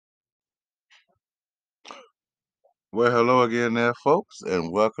Well, hello again there, folks, and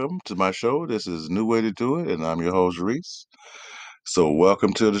welcome to my show. This is New Way to Do It, and I'm your host, Reese. So,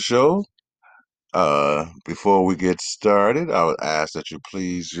 welcome to the show. Before we get started, I would ask that you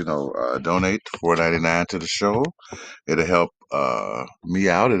please, donate $4.99 to the show. It'll help me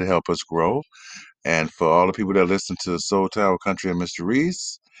out. It'll help us grow. And for all the people that listen to Soul Tower Country and Mr.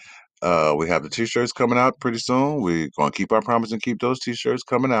 Reese, we have the T-shirts coming out pretty soon. We're gonna keep our promise and keep those T-shirts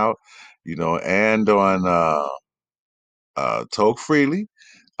coming out. And on Talk Freely.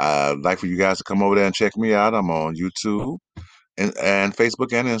 I'd like for you guys to come over there and check me out. I'm on YouTube and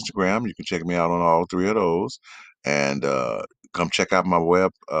Facebook and Instagram. You can check me out on all three of those. And come check out my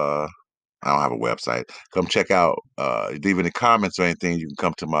web. I don't have a website. Come check out, leave any comments or anything. You can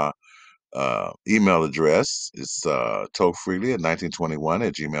come to my email address. It's talkfreely at 1921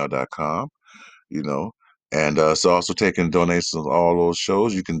 at gmail.com. You know, and so also taking donations on all those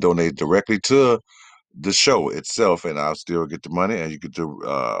shows. You can donate directly to the show itself, and I'll still get the money, and you could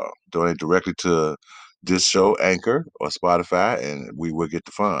donate directly to this show, Anchor or Spotify, and we will get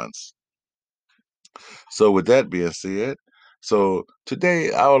the funds. So, with that being said, so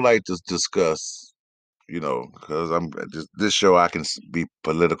today I would like to discuss, because I'm this show I can be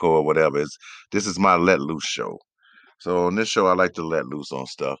political or whatever. This is my let loose show. So on this show, I like to let loose on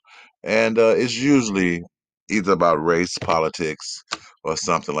stuff, and it's usually either about race, politics, or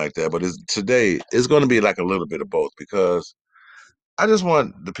something like that. But today it's going to be like a little bit of both because I just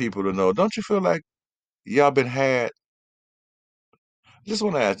want the people to know. Don't you feel like y'all been had? Just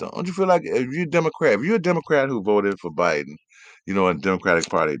want to ask them. Don't you feel like if you're a Democrat who voted for Biden, in the Democratic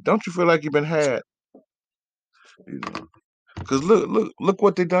Party, don't you feel like you've been had? Because look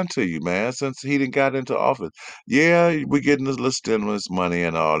what they done to you, man, since he didn't got into office. Yeah, we getting this little stimulus money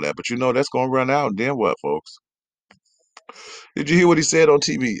and all that, but that's gonna run out. And then what, folks? Did you hear what he said on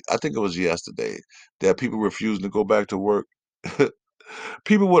TV? I think it was yesterday that people refusing to go back to work.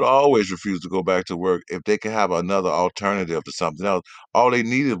 People would always refuse to go back to work if they could have another alternative to something else. All they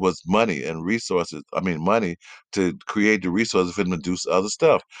needed was money and resources. I mean, money to create the resources for them to do other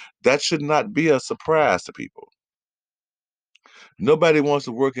stuff. That should not be a surprise to people. Nobody wants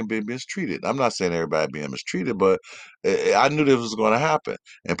to work and be mistreated. I'm not saying everybody being mistreated, but I knew this was going to happen.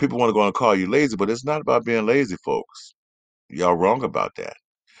 And people want to go and call you lazy, but it's not about being lazy, folks. Y'all wrong about that.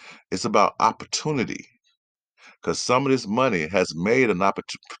 It's about opportunity because some of this money has made an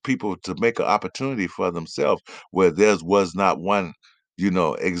people to make an opportunity for themselves where there was not one,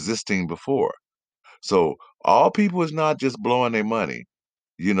 existing before. So all people is not just blowing their money,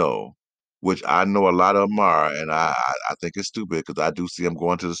 you know, which I know a lot of them are, and I think it's stupid because I do see them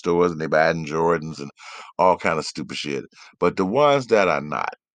going to the stores and they buying Jordans and all kind of stupid shit. But the ones that are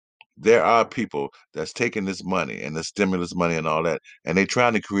not, there are people that's taking this money and the stimulus money and all that, and they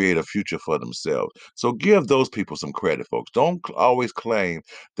trying to create a future for themselves. So give those people some credit, folks. Don't always claim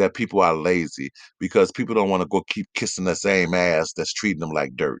that people are lazy because people don't want to go keep kissing the same ass that's treating them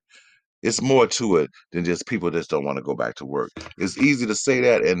like dirt. It's more to it than just people just don't want to go back to work. It's easy to say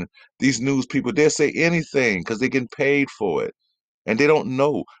that, and these news people, they'll say anything because they're getting paid for it. And they don't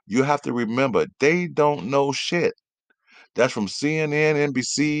know. You have to remember, they don't know shit. That's from CNN,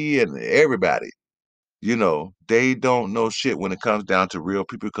 NBC, and everybody. They don't know shit when it comes down to real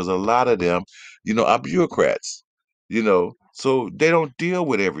people because a lot of them, are bureaucrats, so they don't deal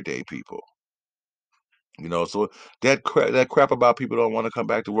with everyday people. So that crap about people don't want to come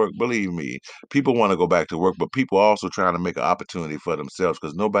back to work. Believe me, people want to go back to work, but people are also trying to make an opportunity for themselves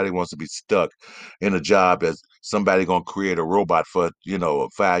because nobody wants to be stuck in a job that somebody gonna create a robot for,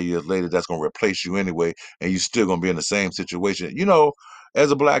 5 years later that's gonna replace you anyway, and you're still gonna be in the same situation. As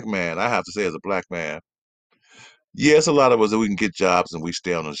a black man, I have to say, as a black man, yes, a lot of us we can get jobs and we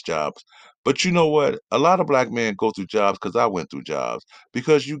stay on those jobs. But you know what? A lot of black men go through jobs because I went through jobs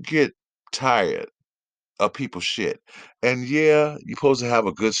because you get tired of people's shit. And yeah, you're supposed to have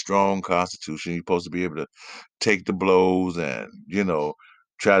a good, strong constitution. You're supposed to be able to take the blows and,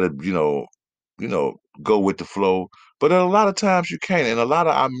 try to, go with the flow. But a lot of times you can't, and a lot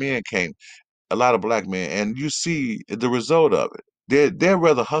of our men can't, a lot of black men, and you see the result of it. They'd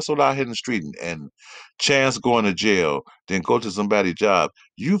rather hustle out here in the street and chance going to jail than go to somebody's job.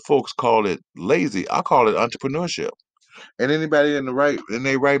 You folks call it lazy. I call it entrepreneurship. And anybody in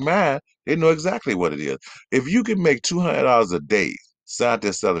their right mind, they know exactly what it is. If you can make $200 a day, out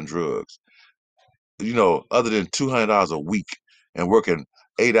there selling drugs, other than $200 a week and working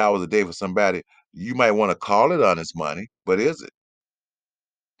 8 hours a day for somebody, you might want to call it honest money, but is it?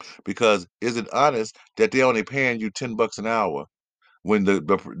 Because is it honest that they're only paying you $10 an hour when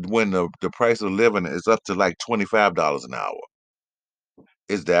the price of living is up to like $25 an hour?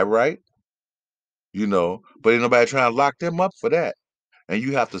 Is that right? but ain't nobody trying to lock them up for that. And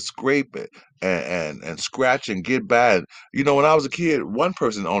you have to scrape it and scratch and get by. When I was a kid, one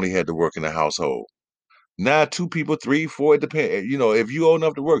person only had to work in the household. Now two people, three, four, it depends. If you old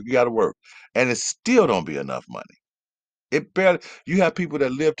enough to work, you got to work, and it still don't be enough money. It barely. You have people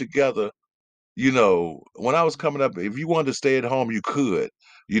that live together. When I was coming up, if you wanted to stay at home, you could.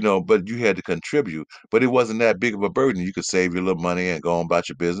 But you had to contribute. But it wasn't that big of a burden. You could save your little money and go on about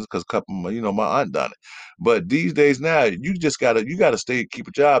your business because a couple, my aunt done it. But these days now, you gotta stay, keep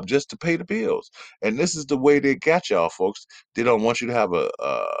a job just to pay the bills. And this is the way they got y'all, folks. They don't want you to have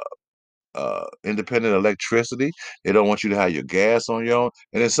independent electricity. They don't want you to have your gas on your own.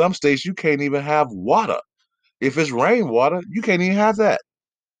 And in some states, you can't even have water. If it's rainwater, you can't even have that.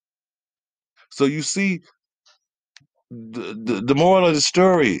 So you see, the moral of the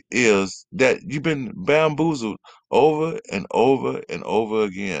story is that you've been bamboozled over and over and over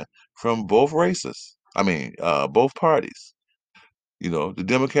again from both races. I mean, both parties, the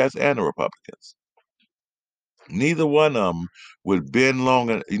Democrats and the Republicans. Neither one of them would bend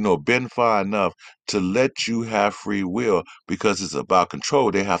bend far enough to let you have free will because it's about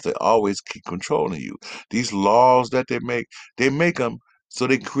control. They have to always keep controlling you. These laws that they make them so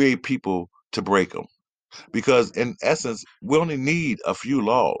they create people to break them. Because in essence, we only need a few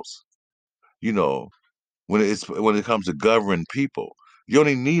laws. You know, when it comes to governing people, you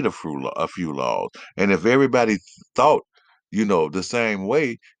only need a few laws. And if everybody thought, the same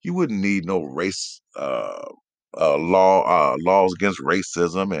way, you wouldn't need no race laws against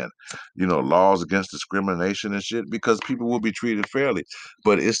racism and laws against discrimination and shit because people will be treated fairly.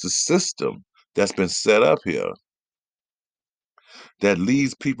 But it's the system that's been set up here that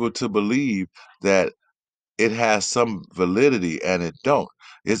leads people to believe that it has some validity and it don't.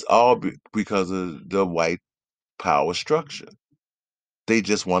 It's all because of the white power structure. They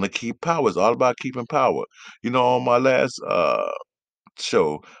just want to keep power. It's all about keeping power. On my last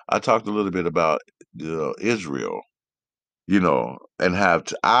show, I talked a little bit about Israel, and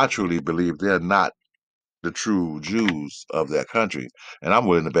I truly believe they're not the true Jews of that country. And I'm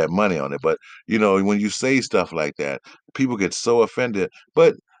willing to bet money on it. But, when you say stuff like that, people get so offended.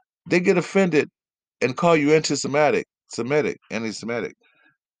 But they get offended and call you anti-Semitic, and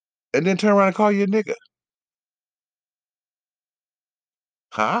then turn around and call you a nigga.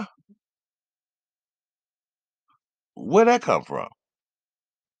 Huh? Where that come from?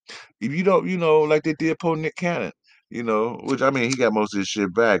 If you don't, like they did Poe Nick Cannon, which I mean, he got most of his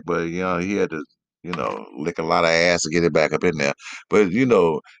shit back, but he had to, lick a lot of ass to get it back up in there. But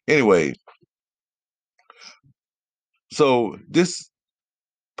anyway, so this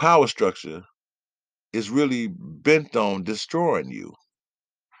power structure is really bent on destroying you,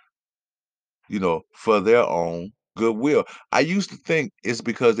 for their own goodwill. I used to think it's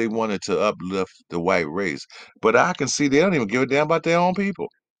because they wanted to uplift the white race, but I can see they don't even give a damn about their own people.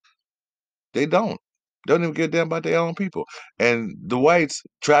 They don't. Don't even give a damn about their own people. And the whites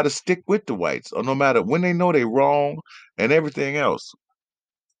try to stick with the whites, or no matter when they know they're wrong and everything else.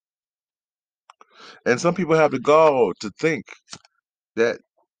 And some people have the gall to think that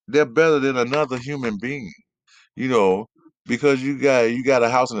they're better than another human being, you know, because you got a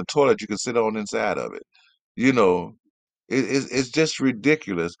house and a toilet you can sit on inside of it. You know, it's just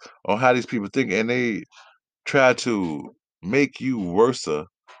ridiculous on how these people think, and they try to make you worser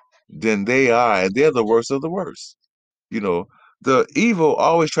than they are, and they're the worst of the worst. You know, the evil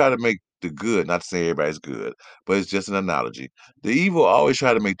always try to make the good, not to say everybody's good, but it's just an analogy. The evil always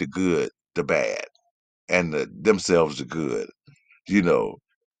try to make the good the bad and themselves the good, you know,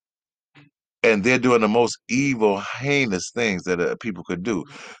 and they're doing the most evil, heinous things that people could do.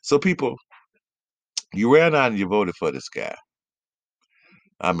 So, people, you ran out and you voted for this guy.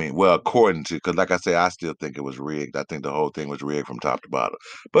 I mean, well, according to, because like I say, I still think it was rigged. I think the whole thing was rigged from top to bottom.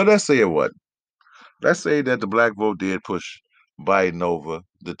 But let's say it wasn't. Let's say that the black vote did push Biden over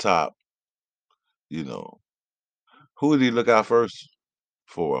the top, you know. Who did he look out first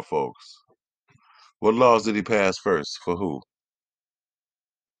for, folks? What laws did he pass first? For who?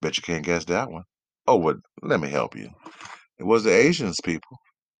 Bet you can't guess that one. Oh, well, let me help you. It was the Asians people,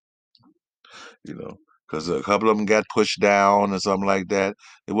 you know, because a couple of them got pushed down or something like that.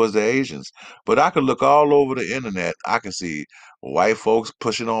 It was the Asians. But I could look all over the internet. I can see white folks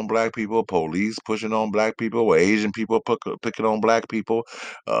pushing on black people, police pushing on black people, or Asian people picking on black people,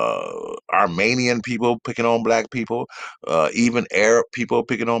 Armenian people picking on black people, even Arab people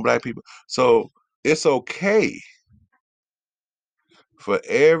picking on black people. So it's okay for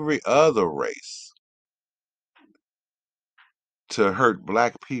every other race to hurt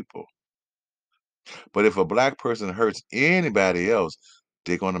black people. But if a black person hurts anybody else,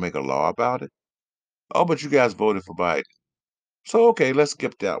 they're going to make a law about it. Oh, but you guys voted for Biden. So okay, let's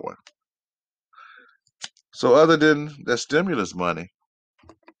skip that one. So other than the stimulus money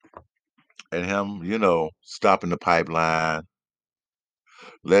and him, stopping the pipeline,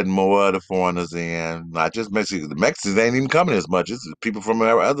 letting more other foreigners in, not just Mexicans. The Mexicans ain't even coming as much. It's people from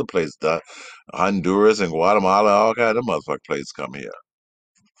other places, Honduras and Guatemala, all kind of motherfucking places come here.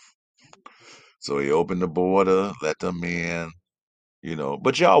 So he opened the border, let them in.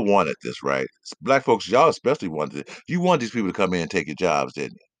 But y'all wanted this, right? Black folks, y'all especially wanted it. You want these people to come in and take your jobs,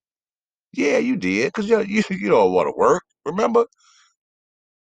 didn't you? Yeah, you did, because you don't want to work, remember?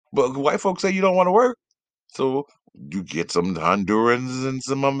 But white folks say you don't want to work. So you get some Hondurans and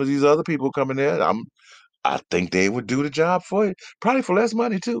some of these other people coming in. I think they would do the job for you, probably for less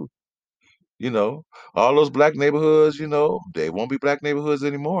money too. You know, all those black neighborhoods, they won't be black neighborhoods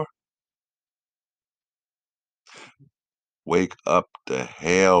anymore. Wake up the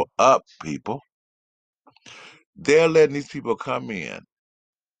hell up, people. They're letting these people come in,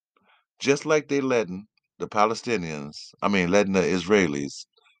 just like they letting the Palestinians, I mean, letting the Israelis,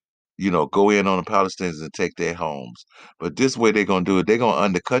 go in on the Palestinians and take their homes. But this way they're gonna do it, they're gonna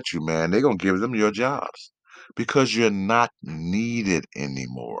undercut you, man. They're gonna give them your jobs because you're not needed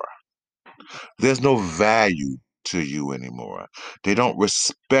anymore. There's no value to you anymore. They don't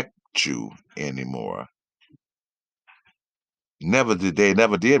respect you anymore. They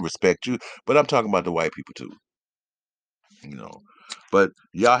never did respect you, but I'm talking about the white people too, you know. But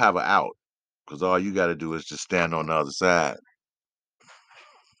y'all have an out because all you got to do is just stand on the other side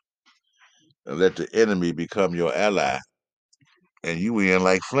and let the enemy become your ally, and you in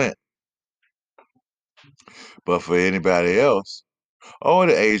like Flint. But for anybody else, or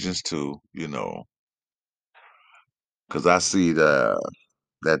the Asians too, because I see that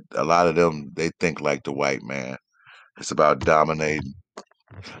a lot of them they think like the white man. It's about dominating.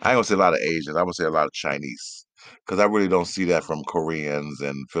 I ain't gonna say a lot of Asians. I'm gonna say a lot of Chinese, because I really don't see that from Koreans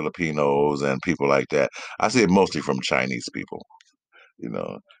and Filipinos and people like that. I see it mostly from Chinese people. You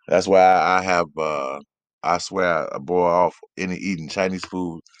know, that's why I have. I swear, I bore off any eating Chinese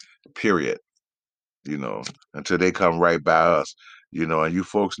food. Period. You know, until they come right by us. And you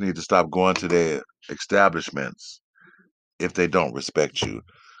folks need to stop going to their establishments if they don't respect you.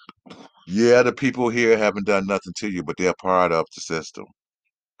 Yeah, the people here haven't done nothing to you, but they're part of the system.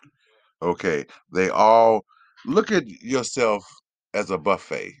 Okay, they all look at yourself as a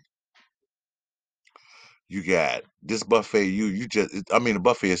buffet. You got this buffet. You just, I mean, the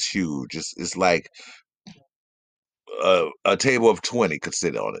buffet is huge. It's like a table of 20 could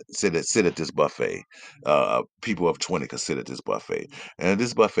sit on it. Sit at this buffet. People of 20 could sit at this buffet, and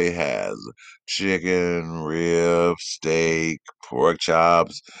this buffet has chicken, ribs, steak, pork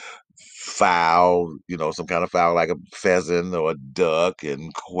chops, fowl. Some kind of fowl like a pheasant or a duck,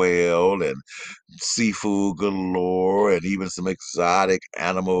 and quail, and seafood galore, and even some exotic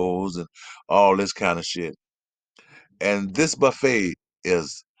animals and all this kind of shit. And this buffet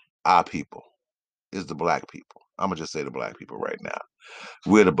is our people, is the black people. I'm gonna just say the black people right now.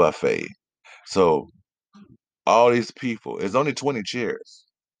 We're the buffet. So all these people, it's only 20 chairs,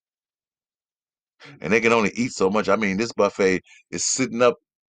 and they can only eat so much. I mean, this buffet is sitting up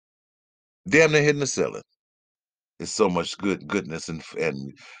damn near hitting the ceiling. It's so much goodness and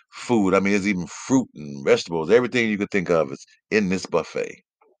food. I mean, there's even fruit and vegetables. Everything you could think of is in this buffet.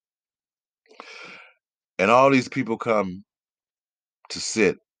 And all these people come to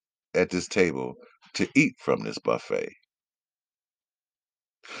sit at this table to eat from this buffet.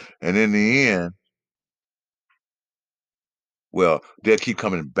 And in the end, well, they'll keep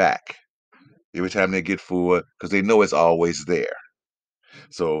coming back every time they get food because they know it's always there.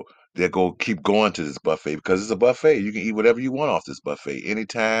 So they'll keep going to this buffet because it's a buffet. You can eat whatever you want off this buffet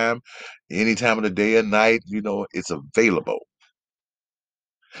anytime, any time of the day or night. It's available.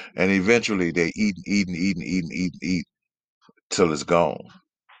 And eventually they eat till it's gone.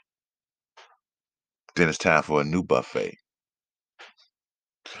 Then it's time for a new buffet.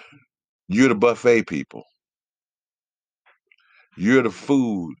 You're the buffet people. You're the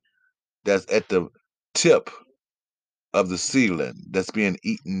food that's at the tip of the ceiling that's being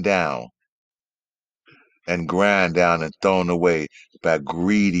eaten down and grind down and thrown away by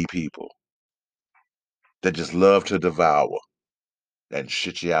greedy people that just love to devour and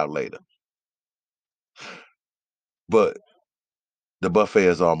shit you out later. But the buffet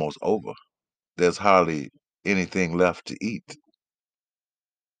is almost over. There's hardly anything left to eat.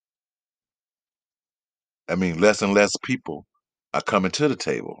 I mean, less and less people are coming to the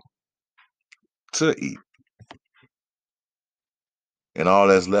table to eat, and all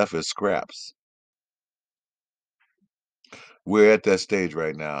that's left is scraps. We're at that stage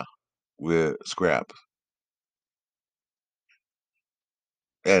right now. We're scrap,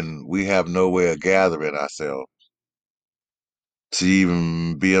 and we have no way of gathering ourselves to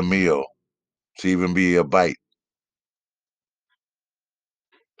even be a meal, to even be a bite.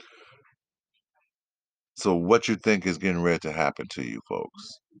 So what you think is getting ready to happen to you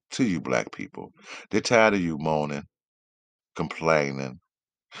folks, to you black people? They're tired of you moaning, complaining,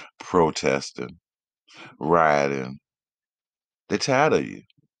 protesting, rioting. They're tired of you.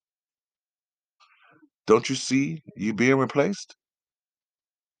 Don't you see you being replaced?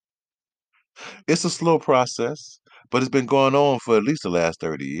 It's a slow process, but it's been going on for at least the last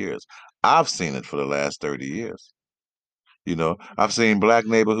 30 years. I've seen it for the last 30 years. I've seen black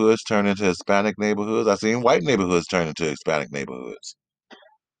neighborhoods turn into Hispanic neighborhoods. I've seen white neighborhoods turn into Hispanic neighborhoods.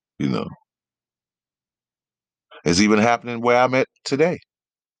 You know, it's even happening where I'm at today.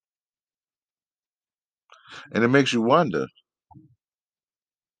 And it makes you wonder,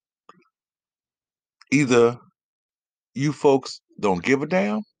 either you folks don't give a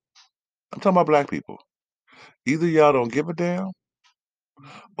damn. I'm talking about black people. Either y'all don't give a damn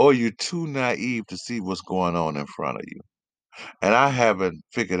or you're too naive to see what's going on in front of you. And I haven't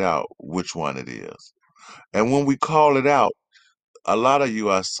figured out which one it is. And when we call it out, a lot of you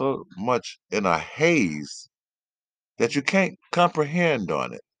are so much in a haze that you can't comprehend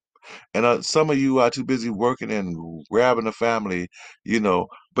on it. And some of you are too busy working and grabbing the family,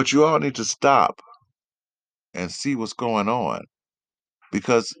 but you all need to stop and see what's going on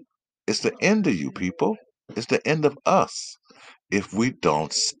because it's the end of you people. It's the end of us if we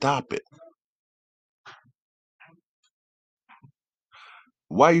don't stop it.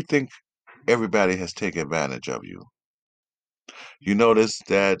 Why you think everybody has taken advantage of you? You notice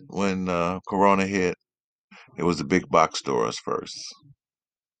that when Corona hit, it was the big box stores first.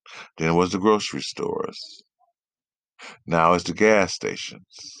 Then it was the grocery stores. Now it's the gas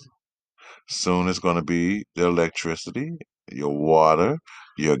stations. Soon it's going to be the electricity, your water,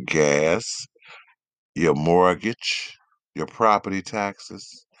 your gas, your mortgage, your property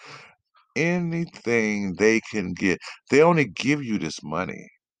taxes, anything they can get. They only give you this money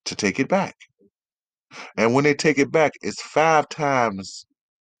to take it back. And when they take it back, it's 5 times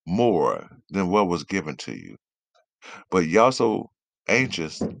more than what was given to you. But y'all so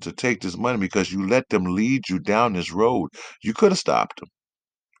anxious to take this money because you let them lead you down this road. You could have stopped them.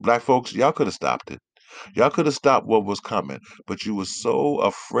 Black folks, y'all could have stopped it. Y'all could have stopped what was coming, but you were so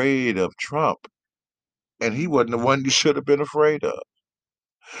afraid of Trump, and he wasn't the one you should have been afraid of.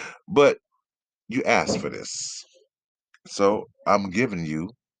 But you asked for this. So I'm giving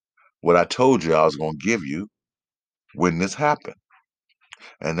you what I told you I was going to give you when this happened.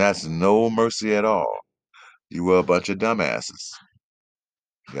 And that's no mercy at all. You were a bunch of dumbasses.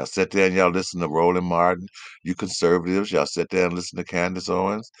 Y'all sit there and y'all listen to Roland Martin. You conservatives, y'all sit there and listen to Candace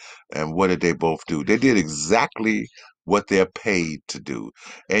Owens. And what did they both do? They did exactly what they're paid to do.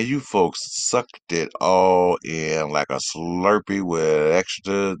 And you folks sucked it all in like a Slurpee with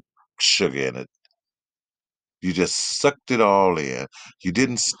extra sugar in it. You just sucked it all in. You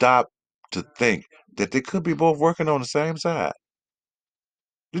didn't stop to think that they could be both working on the same side.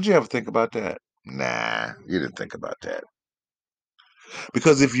 Did you ever think about that? Nah, you didn't think about that.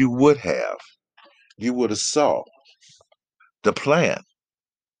 Because if you would have, you would have saw the plan,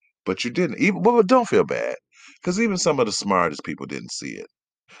 but you didn't. Even but don't feel bad, because even some of the smartest people didn't see it.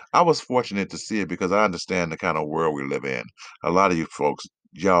 I was fortunate to see it because I understand the kind of world we live in. A lot of you folks,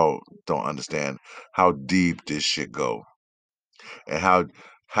 y'all don't understand how deep this shit go, and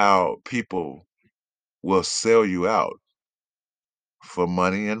how people will sell you out for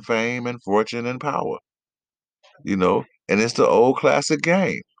money and fame and fortune and power. And it's the old classic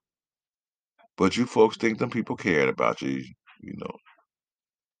game. But you folks think them people cared about you. You know,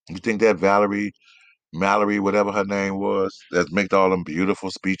 you think that Mallory, whatever her name was, that make all them beautiful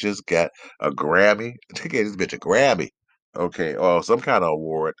speeches, got a Grammy. They gave this bitch a Grammy, okay, or some kind of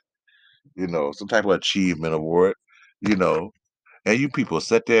award, some type of achievement award, you know, and you people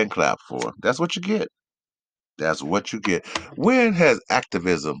sit there and clap for her. That's what you get. That's what you get. When has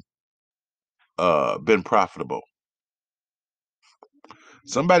activism been profitable?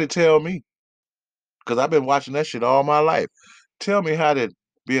 Somebody tell me, because I've been watching that shit all my life. Tell me how did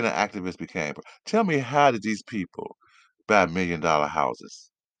being an activist became. Tell me how did these people buy $1 million houses?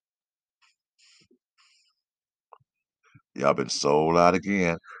 Y'all been sold out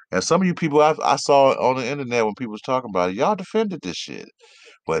again. And some of you people I saw on the internet when people was talking about it, y'all defended this shit.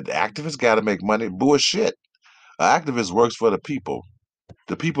 But the activists got to make money. Bullshit. An activist works for the people.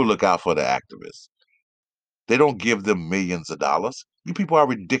 The people look out for the activists. They don't give them millions of dollars. You people are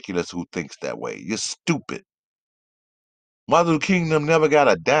ridiculous who thinks that way. You're stupid. Martin Luther King them never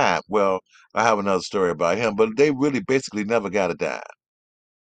got a dime. Well, I have another story about him, but they really basically never got a dime.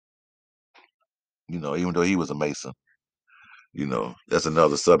 Even though he was a Mason. That's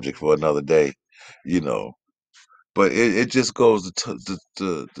another subject for another day. You know, but it just goes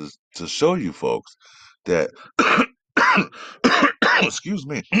to show you folks that excuse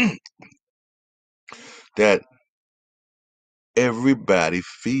me, that everybody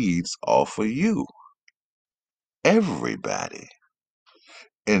feeds off of you. Everybody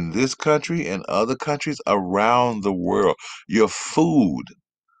in this country and other countries around the world. Your food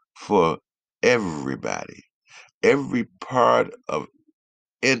for everybody. Every part of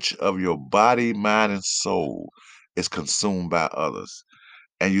inch of your body, mind, and soul is consumed by others,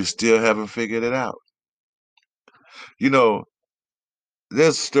 and you still haven't figured it out. You know,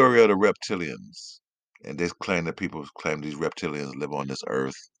 there's a story of the reptilians, and they claim that people claim these reptilians live on this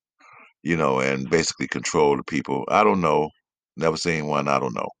earth, and basically control the people. I don't know. Never seen one. I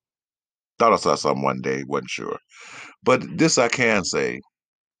don't know. Thought I saw some one day, wasn't sure. But this I can say,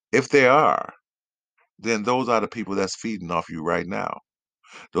 if they are, then those are the people that's feeding off you right now.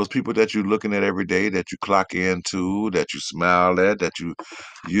 Those people that you're looking at every day, that you clock into, that you smile at, that you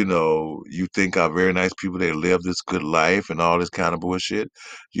think are very nice people. They live this good life and all this kind of bullshit.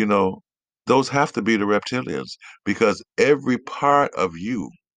 You know, those have to be the reptilians because every part of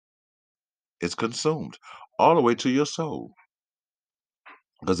you is consumed all the way to your soul.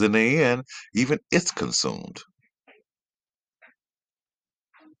 Because in the end, even it's consumed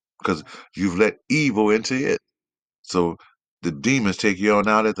because you've let evil into it. So the demons take you on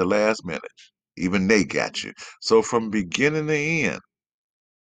out at the last minute. Even they got you. So from beginning to end,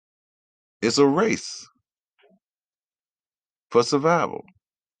 it's a race for survival.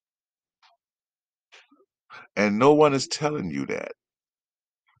 And no one is telling you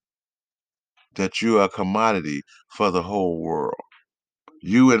that you are a commodity for the whole world.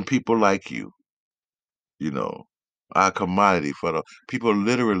 You and people like you know, are a commodity for the people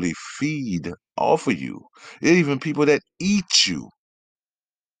literally feed off of you. Even people that eat you.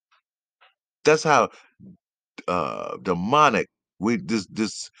 That's how demonic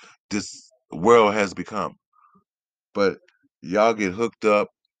this world has become. But y'all get hooked up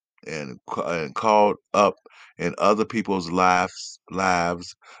and caught up in other people's lives,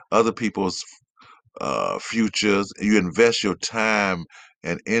 other people's futures. You invest your time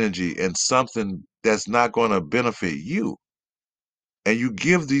and energy in something that's not going to benefit you. And you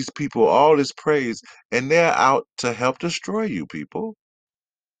give these people all this praise, and they're out to help destroy you, people.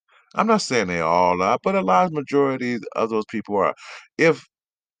 I'm not saying they all are, but a large majority of those people are. If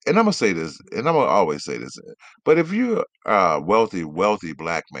and I'm gonna say this, and I'm gonna always say this, but if you're a wealthy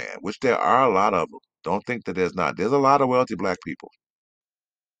black man, which there are a lot of them, don't think that there's not. There's a lot of wealthy black people.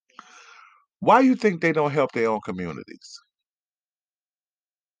 Why you think they don't help their own communities?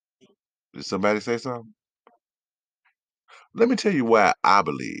 Did somebody say something? Let me tell you why I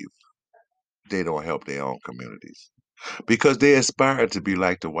believe they don't help their own communities. Because they aspire to be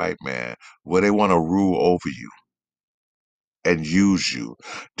like the white man, where they want to rule over you and use you.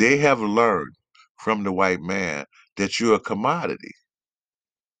 They have learned from the white man that you're a commodity.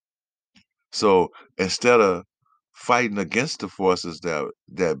 So instead of fighting against the forces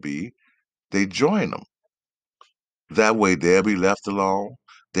that be, they join them. That way they'll be left alone.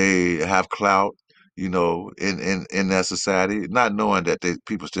 They have clout, in that society, not knowing that they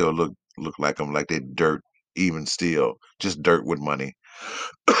people still look like them, like they dirt, even still, just dirt with money.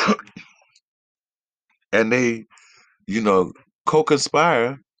 And they, you know,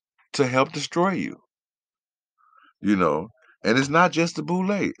 co-conspire to help destroy you, you know. And it's not just the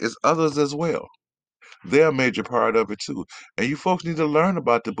boule, it's others as well. They're a major part of it too. And you folks need to learn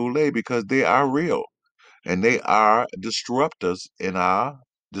about the boule because they are real and they are disruptors in our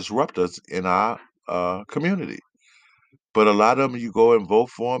community. But a lot of them, you go and vote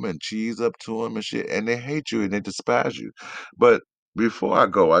for them and cheese up to them and shit, and they hate you and they despise you. But before I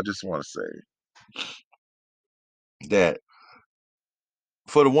go, I just want to say that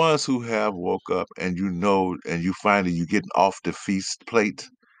for the ones who have woke up and and you finally you getting off the feast plate,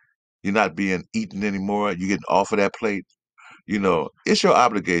 you're not being eaten anymore, you getting off of that plate, it's your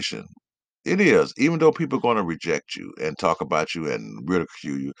obligation. It is, even though people are going to reject you and talk about you and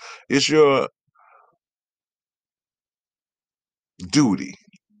ridicule you, it's your duty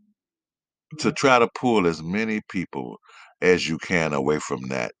to try to pull as many people as you can away from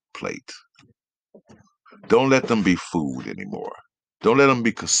that plate. Don't let them be food anymore. Don't let them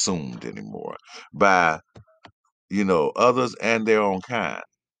be consumed anymore by, others and their own kind.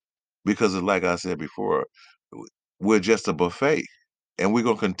 Because like I said before, we're just a buffet. And we're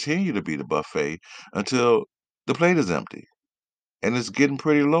going to continue to be the buffet until the plate is empty. and it's getting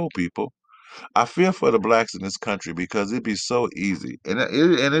pretty low, people. I feel for the blacks in this country because it'd be so easy, and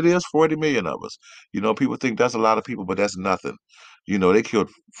it is 40 million of us. People think that's a lot of people, but that's nothing. They killed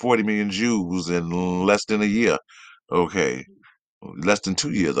 40 million Jews in less than a year. Okay, less than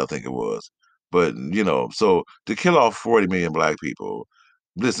 2 years, I think it was. But so to kill off 40 million black people,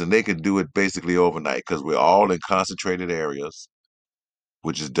 listen, they can do it basically overnight because we're all in concentrated areas,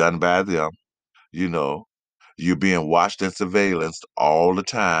 which is done by them. You know, you're being watched and surveillanced all the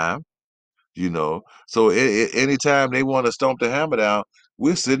time. So anytime they want to stomp the hammer down,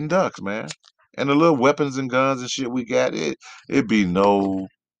 we're sitting ducks, man. And the little weapons and guns and shit we got, it'd be no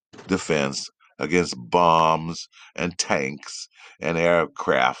defense against bombs and tanks and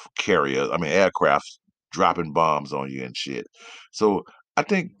aircraft carriers. I mean, aircraft dropping bombs on you and shit. So I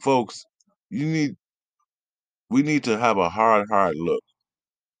think, folks, you need we need to have a hard look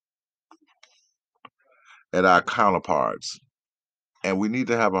at our counterparts. And we need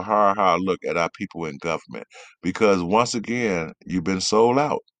to have a hard look at our people in government because once again, you've been sold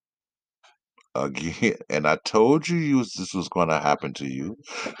out again. And I told you this was going to happen to you.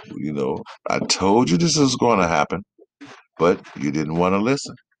 You know, I told you this was going to happen, but you didn't want to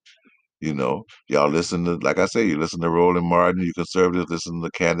listen. Y'all listen to, like I say, you listen to Roland Martin, you conservatives listen to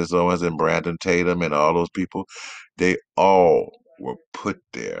Candace Owens and Brandon Tatum and all those people. They all were put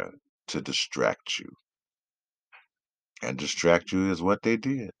there to distract you. And distract you is what they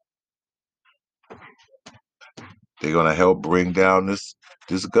did. They're gonna help bring down this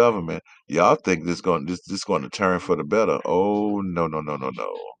government. Y'all think this going to turn for the better? Oh no no no no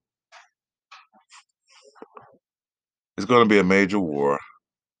no! It's going to be a major war.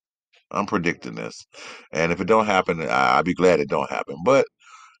 I'm predicting this, and if it don't happen, I'll be glad it don't happen. But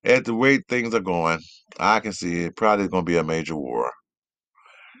at the rate things are going, I can see it probably going to be a major war,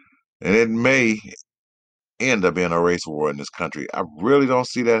 and it may end up being a race war in this country. I really don't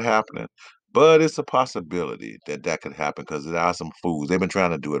see that happening, but it's a possibility that that could happen because there are some fools. They've been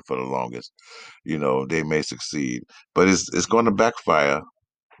trying to do it for the longest. They may succeed, but it's going to backfire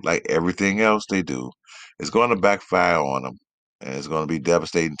like everything else they do. It's going to backfire on them, and it's going to be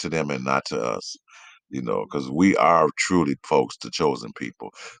devastating to them and not to us. Because we are truly, folks, the chosen people.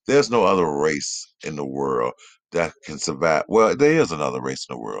 There's no other race in the world that can survive. Well, there is another race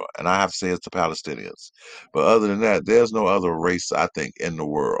in the world, and I have to say it's the Palestinians. But other than that, there's no other race, I think, in the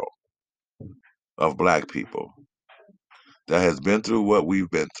world of black people that has been through what we've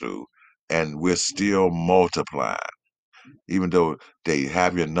been through, and we're still multiplying. Even though they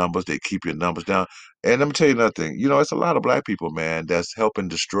have your numbers, they keep your numbers down. And let me tell you another thing. It's a lot of black people, man, that's helping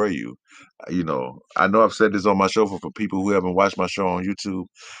destroy you. I know I've said this on my show for people who haven't watched my show on YouTube.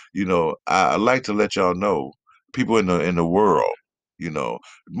 I like to let y'all know, people in the world. You know,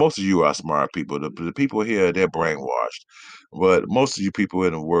 most of you are smart people. The people here, they're brainwashed. But most of you people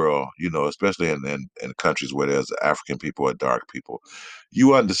in the world, especially in countries where there's African people or dark people,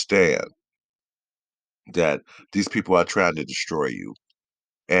 you understand that these people are trying to destroy you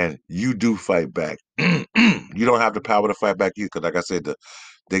and you do fight back. You don't have the power to fight back either, because like I said,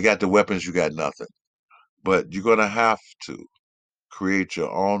 they got the weapons, you got nothing. But you're gonna have to create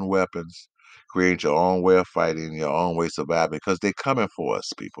your own weapons, create your own way of fighting, your own way of surviving, because they're coming for us,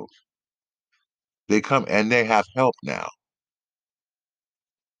 people. They come and they have help now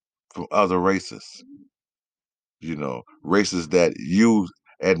from other races, races that you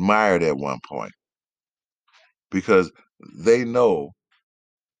admired at one point, because they know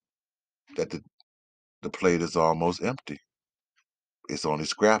that the plate is almost empty. It's only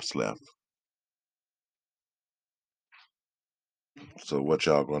scraps left. So what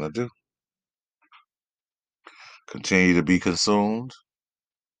y'all gonna do? Continue to be consumed,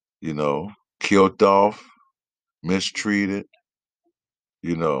 killed off, mistreated,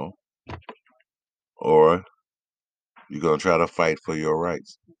 you know, or you're gonna try to fight for your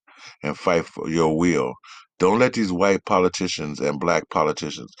rights and fight for your will. Don't let these white politicians and black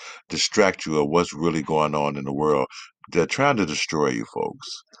politicians distract you of what's really going on in the world. They're trying to destroy you, folks.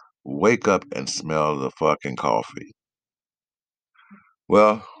 Wake up and smell the fucking coffee.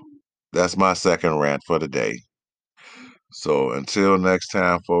 Well, that's my second rant for the day. So until next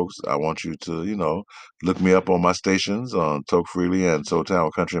time, folks, I want you to, look me up on my stations on Talk Freely and Soul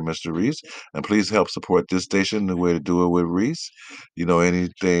Town Country Mr. Reese. And please help support this station, the way to do it with Reese.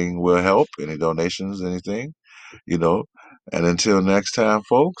 Anything will help, any donations, anything, you know. And until next time,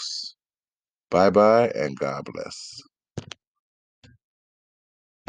 folks, bye bye and God bless.